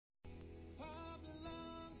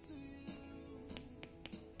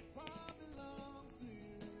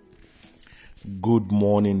Good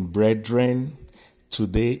morning, brethren.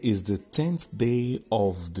 Today is the 10th day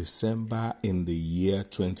of December in the year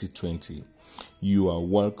 2020. You are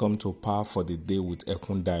welcome to Power for the Day with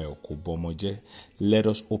Ekundayo Kobomoje. Let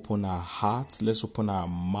us open our hearts. Let's open our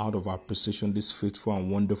mouth of appreciation this faithful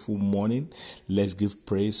and wonderful morning. Let's give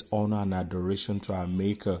praise, honor, and adoration to our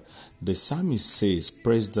Maker. The psalmist says,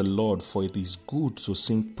 "Praise the Lord, for it is good to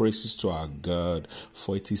sing praises to our God,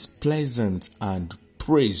 for it is pleasant and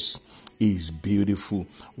praise is beautiful."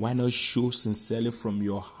 Why not show sincerely from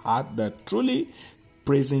your heart that truly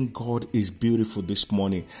praising God is beautiful this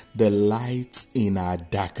morning? The light in our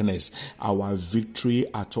darkness, our victory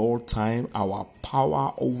at all time, our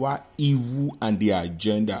power over evil and the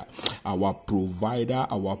agenda, our provider,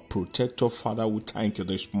 our protector. Father, we thank you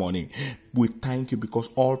this morning. We thank you because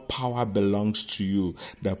all power belongs to you,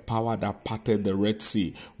 the power that parted the Red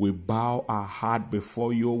Sea. We bow our heart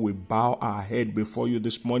before you. We bow our head before you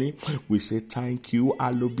this morning. We say thank you.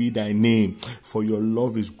 Hallowed be thy name, for your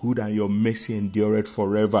love is good and your mercy endureth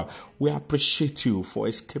forever. We appreciate you for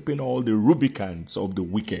escaping all the Rubicons of the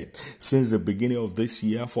wicked since the beginning of this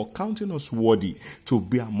year, for counting us worthy to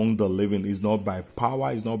be among the living. It's not by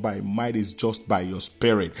power, it's not by might, it's just by your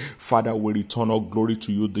spirit. Father, we return all glory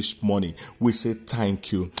to you this morning. We say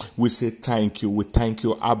thank you. We say thank you. We thank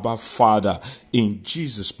you, Abba Father. In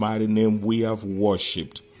Jesus' mighty name we have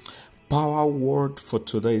worshipped. Power word for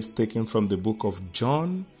today is taken from the book of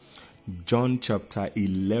John chapter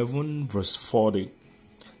 11 verse 40.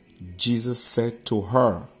 Jesus said to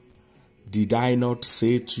her, "Did I not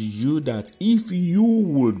say to you that if you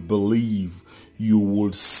would believe, you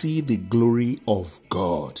would see the glory of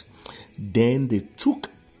God?" Then they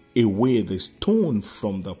took away the stone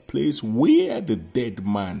from the place where the dead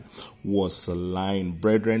man was lying.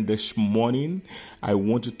 Brethren, this morning, I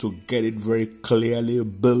want you to get it very clearly.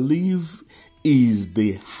 Believe is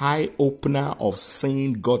the high opener of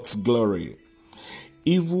seeing God's glory.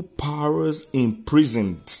 Evil powers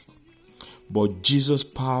imprisoned, but Jesus'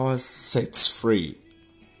 power sets free.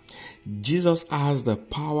 Jesus has the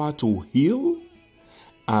power to heal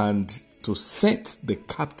and to set the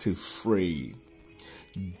captive free.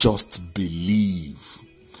 Just believe.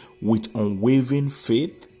 With unwavering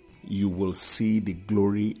faith, you will see the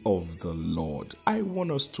glory of the Lord. I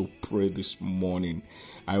want us to pray this morning.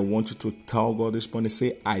 I want you to tell God this morning,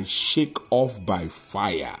 say, "I shake off by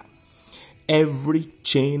fire every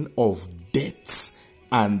chain of death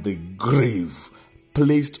and the grave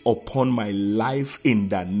placed upon my life in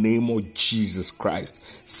the name of Jesus Christ."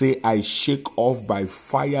 Say, "I shake off by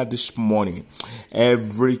fire this morning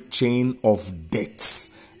every chain of death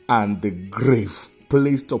and the grave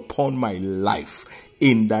placed upon my life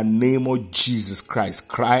in the name of Jesus Christ."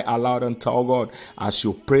 Cry aloud and tell God. As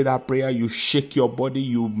you pray that prayer, you shake your body.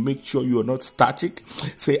 You make sure you're not static.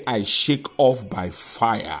 Say, "I shake off by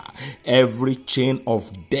fire every chain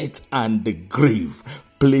of death and the grave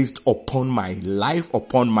placed upon my life,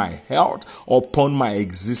 upon my health, upon my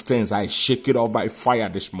existence. I shake it off by fire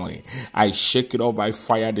this morning. I shake it off by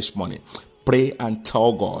fire this morning." Pray and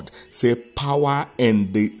tell God. Say, power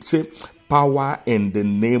in the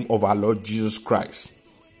name of our Lord Jesus Christ.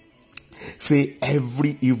 Say,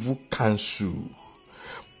 every evil counsel,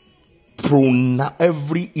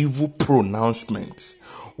 every evil pronouncement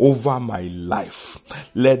over my life,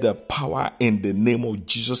 let the power in the name of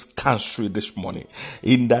Jesus cancel it this morning.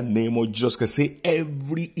 In the name of Jesus, can say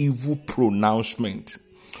every evil pronouncement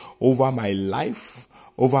over my life,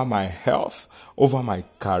 over my health, over my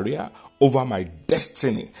career, over my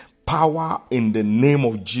destiny. Power in the name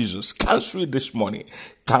of Jesus. Cancel it this morning.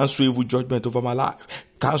 Cancel evil judgment over my life.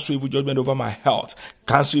 Cancel evil judgment over my health.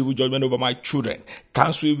 Cancel evil judgment over my children.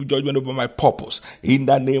 Cancel evil judgment over my purpose. In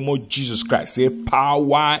the name of Jesus Christ. Say,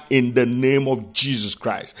 power in the name of Jesus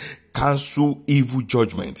Christ. Cancel evil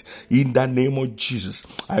judgment in the name of Jesus.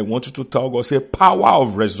 I want you to tell God, say, power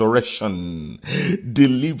of resurrection,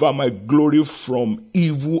 deliver my glory from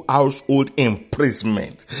evil household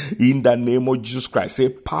imprisonment in the name of Jesus Christ. Say,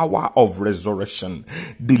 power of resurrection,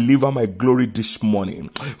 deliver my glory this morning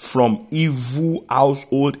from evil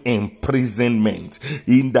household imprisonment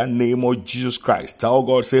in the name of Jesus Christ. Tell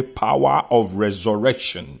God, say, power of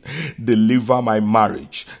resurrection, deliver my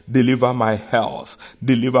marriage, deliver my health,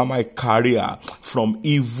 deliver my career from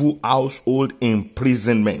evil household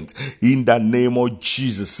imprisonment in the name of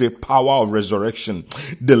Jesus. Say, power of resurrection,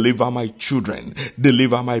 deliver my children,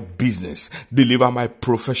 deliver my business, deliver my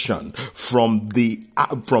profession from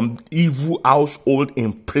evil household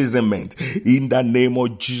imprisonment in the name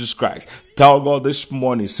of Jesus Christ. Tell God this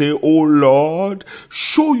morning, say, oh Lord,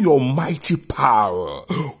 show your mighty power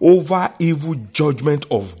over evil judgment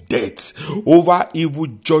of death, over evil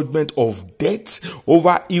judgment of death,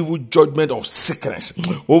 over evil judgment of sickness,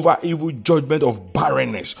 over evil judgment of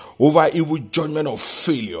barrenness, over evil judgment of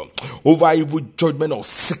failure, over evil judgment of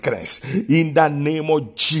sickness. In the name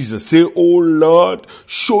of Jesus, say, oh Lord,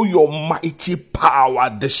 show your mighty power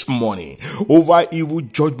this morning over evil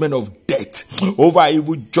judgment of death, over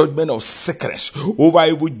evil judgment of sickness, over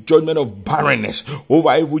evil judgment of barrenness,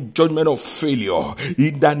 over evil judgment of failure.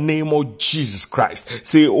 In the name of Jesus Christ,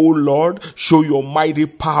 say, oh Lord, show your mighty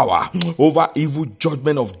power over evil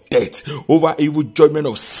judgment of death, over evil judgment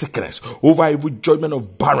of sickness, over evil judgment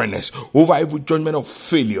of barrenness, over evil judgment of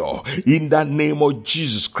failure. In the name of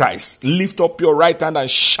Jesus Christ, lift up your right hand and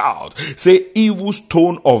shout, say, evil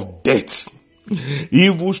stone of death,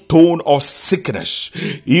 evil stone of sickness,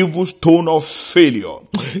 evil stone of failure,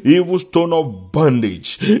 evil stone of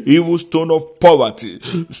bondage, evil stone of poverty,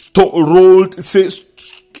 rolled, say,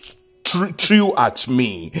 threw at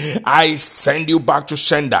me, I send you back to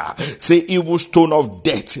sender. Say, evil stone of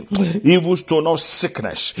death, evil stone of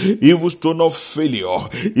sickness, evil stone of failure,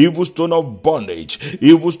 evil stone of bondage,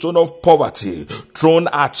 evil stone of poverty, thrown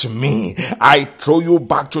at me, I throw you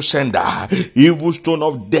back to sender. Evil stone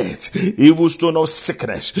of death, evil stone of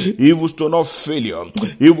sickness, evil stone of failure,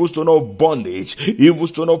 evil stone of bondage, evil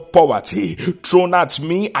stone of poverty, thrown at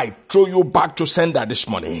me, I throw you back to sender this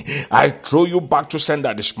morning. I throw you back to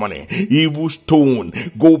sender this morning. Evil stone,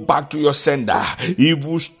 go back to your sender.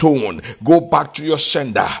 Evil stone, go back to your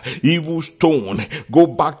sender. Evil stone, go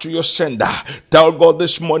back to your sender. Tell God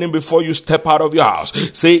this morning before you step out of your house,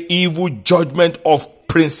 say, evil judgment of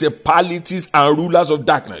principalities and rulers of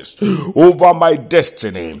darkness over my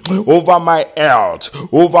destiny, over my health,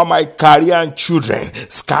 over my career and children,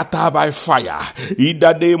 scatter by fire in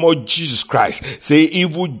the name of Jesus Christ. Say,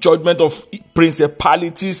 evil judgment of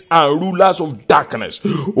principalities and rulers of darkness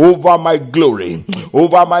over my glory,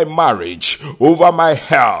 over my marriage, over my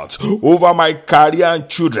health, over my career and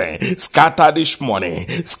children, scatter this morning,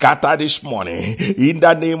 scatter this morning in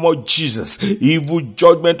the name of Jesus. Evil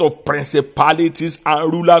judgment of principalities and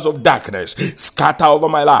rulers of darkness, scatter over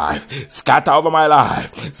my life, scatter over my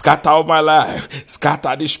life, scatter over my life,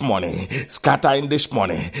 scatter this morning, scatter in this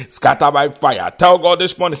morning, scatter by fire. Tell God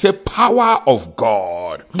this morning, say, power of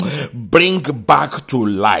God, bring back to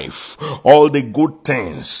life all the good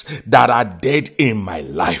things that are dead in my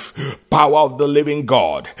life. Power of the living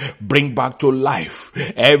God, bring back to life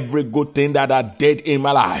every good thing that are dead in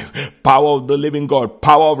my life. Power of the living God,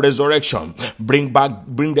 power of resurrection, bring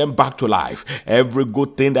them back to life. Every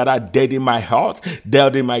good thing that are dead in my health,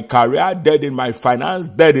 dead in my career, dead in my finance,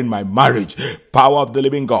 dead in my marriage. Power of the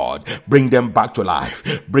living God, bring them back to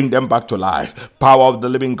life. Bring them back to life. Power of the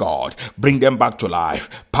living God, bring them back to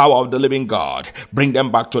life. Power of the living God, bring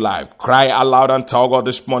them back to life. Cry aloud and tell God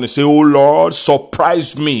this morning, say, oh Lord,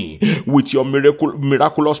 surprise me with your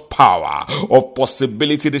miraculous power of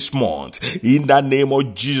possibility this month. In the name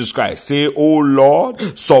of Jesus Christ, say, oh Lord,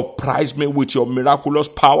 surprise me with your miraculous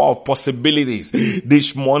power of possibilities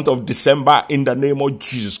this month of December. In the name of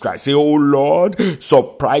Jesus Christ, say, oh Lord,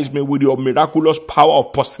 surprise me with your miraculous power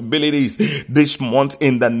of possibilities this month.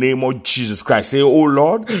 In the name of Jesus Christ, say, oh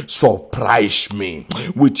Lord, surprise me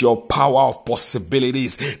with your power of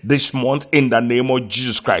possibilities this month. In the name of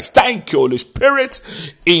Jesus Christ. Thank you, Holy Spirit.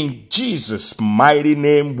 In Jesus' mighty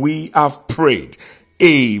name we have prayed.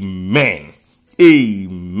 Amen.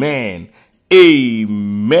 Amen.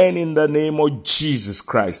 Amen. In the name of Jesus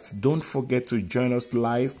Christ. Don't forget to join us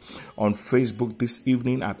live on Facebook this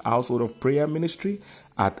evening at Household of Prayer Ministry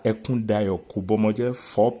at Ekundayo Kubomoje,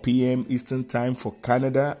 4 p.m. Eastern Time for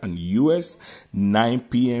Canada and US, 9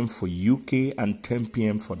 p.m. for UK, and 10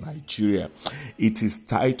 p.m. for Nigeria. It is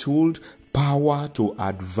titled Power to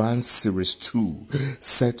Advance Series 2.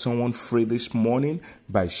 Set someone free this morning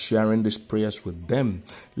by sharing these prayers with them.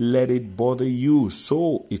 Let it bother you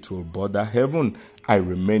so it will bother heaven. I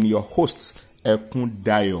remain your host,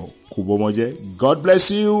 Ekundayo Kubomoje. God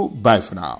bless you. Bye for now.